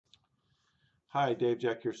Hi, Dave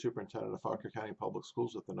Jeck here, Superintendent of Fauquier County Public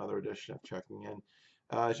Schools with another edition of Checking In.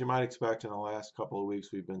 As you might expect, in the last couple of weeks,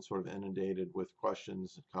 we've been sort of inundated with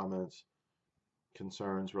questions, comments,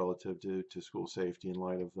 concerns relative to school safety in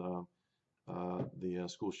light of the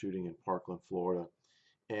school shooting in Parkland, Florida.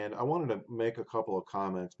 And I wanted to make a couple of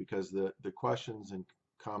comments because the questions and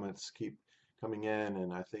comments keep coming in,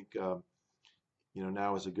 and I think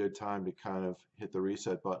now is a good time to kind of hit the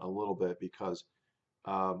reset button a little bit because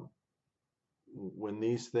um, when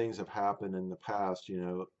these things have happened in the past,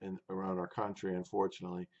 in around our country,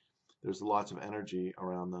 unfortunately, there's lots of energy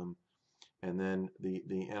around them, and then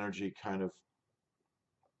the energy kind of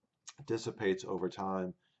dissipates over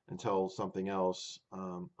time until something else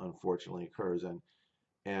unfortunately occurs.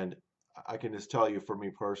 And I can just tell you, for me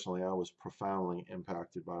personally, I was profoundly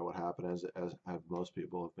impacted by what happened, as have most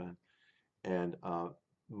people have been. And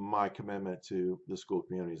my commitment to the school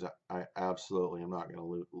communities, I absolutely am not going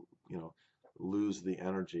to lose the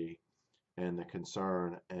energy and the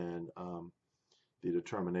concern and the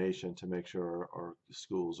determination to make sure our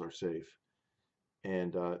schools are safe.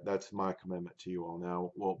 And that's my commitment to you all.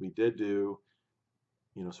 Now, what we did do,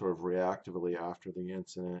 sort of reactively after the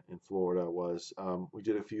incident in Florida was we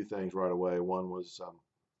did a few things right away. One was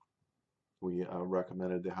we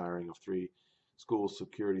recommended the hiring of 3 school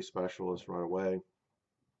security specialists right away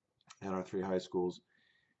at our 3 high schools.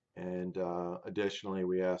 And additionally,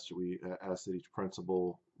 we asked that each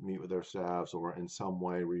principal meet with their staffs or in some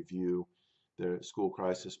way review their school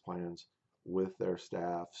crisis plans with their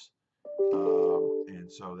staffs.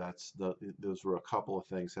 And so those were a couple of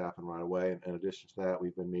things happen right away. And in addition to that,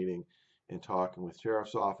 we've been meeting and talking with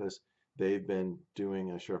Sheriff's Office. They've been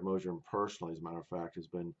doing, Sheriff Mosier personally, as a matter of fact, has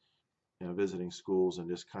been visiting schools and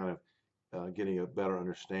just kind of getting a better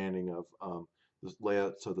understanding of the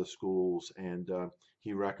layouts of the schools, and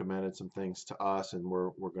he recommended some things to us, and we're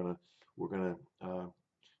gonna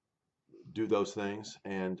do those things.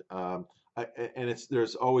 And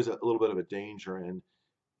there's always a little bit of a danger in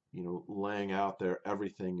laying out there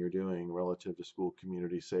everything you're doing relative to school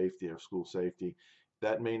community safety or school safety.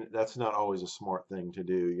 That's not always a smart thing to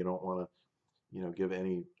do. You don't want to give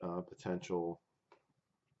any potential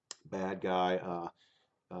bad guy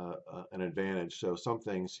an advantage. So some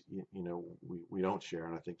things, we don't share,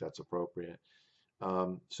 and I think that's appropriate.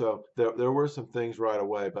 So there were some things right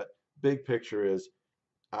away, but big picture is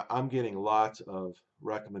I'm getting lots of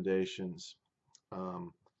recommendations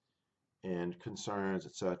and concerns,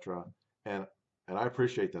 etc. And I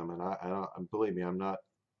appreciate them, and believe me, I'm not.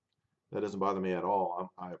 That doesn't bother me at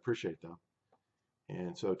all. I appreciate them,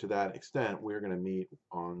 and so to that extent, we're going to meet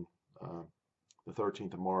on the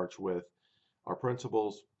 13th of March with our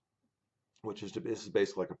principals, this is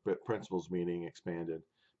basically like a principals meeting expanded.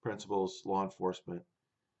 Principals, law enforcement,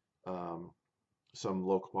 um, some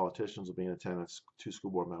local politicians will be in attendance, 2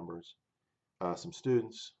 school board members, some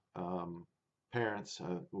students, parents.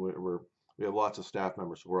 We have lots of staff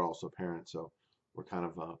members who are also parents, so we're kind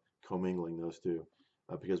of commingling those two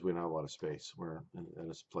because we don't have a lot of space. We're in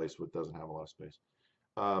a place that doesn't have a lot of space.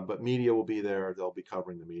 But media will be there. They'll be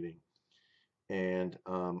covering the meeting. And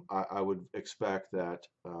I would expect that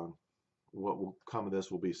what will come of this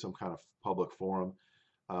will be some kind of public forum.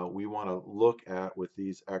 We want to look at, with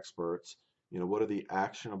these experts, what are the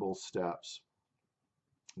actionable steps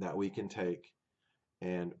that we can take,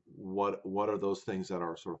 and what are those things that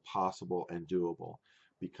are sort of possible and doable.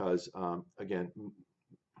 Because again,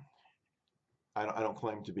 I don't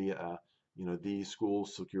claim to be the school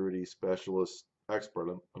security specialist expert.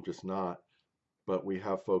 I'm just not. But we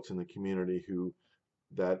have folks in the community who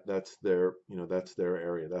that's their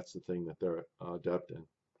area. That's the thing that they're adept in.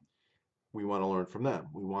 We want to learn from them.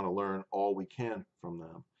 We want to learn all we can from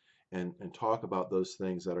them, and talk about those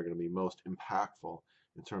things that are going to be most impactful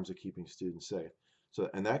in terms of keeping students safe. So,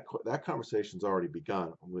 and that conversation's already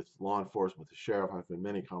begun with law enforcement, with the sheriff. I've had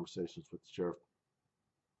many conversations with the sheriff.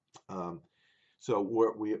 Um, so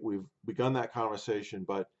we've begun that conversation,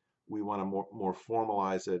 but we want to more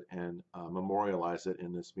formalize it and memorialize it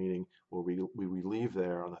in this meeting, where we leave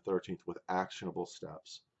there on the 13th with actionable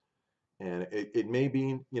steps. And it may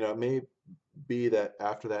be, it may be that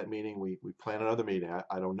after that meeting we plan another meeting.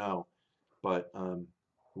 I don't know, but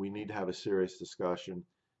we need to have a serious discussion,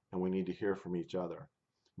 and we need to hear from each other.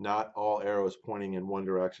 Not all arrows pointing in one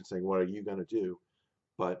direction saying, what are you going to do?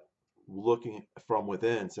 But looking from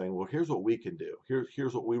within saying, well, here's what we can do.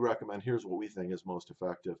 Here's what we recommend. Here's what we think is most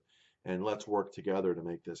effective. And let's work together to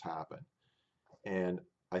make this happen. And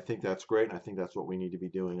I think that's great. And I think that's what we need to be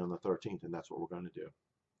doing on the 13th. And that's what we're going to do.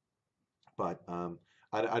 But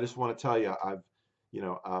I just want to tell you,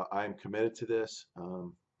 I'm committed to this.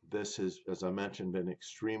 This has, as I mentioned, been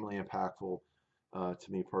extremely impactful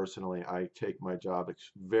To me personally, I take my job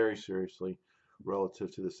very seriously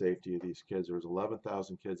relative to the safety of these kids. There's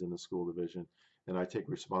 11,000 kids in the school division, and I take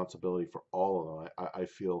responsibility for all of them. I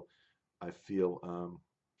feel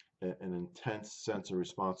an intense sense of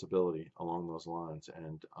responsibility along those lines,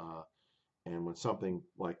 and when something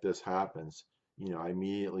like this happens, I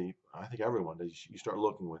immediately, I think everyone does, you start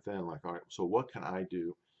looking within, like, all right, so what can I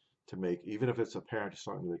do to make, even if it's a parent just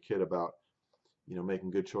talking to the kid about,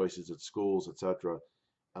 making good choices at schools, etc.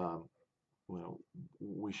 Um,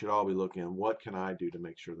 we should all be looking at what can I do to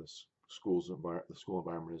make sure the school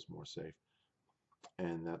environment is more safe,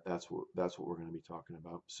 and that's what we're going to be talking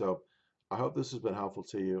about. So I hope this has been helpful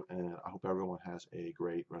to you, and I hope everyone has a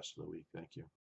great rest of the week. Thank you.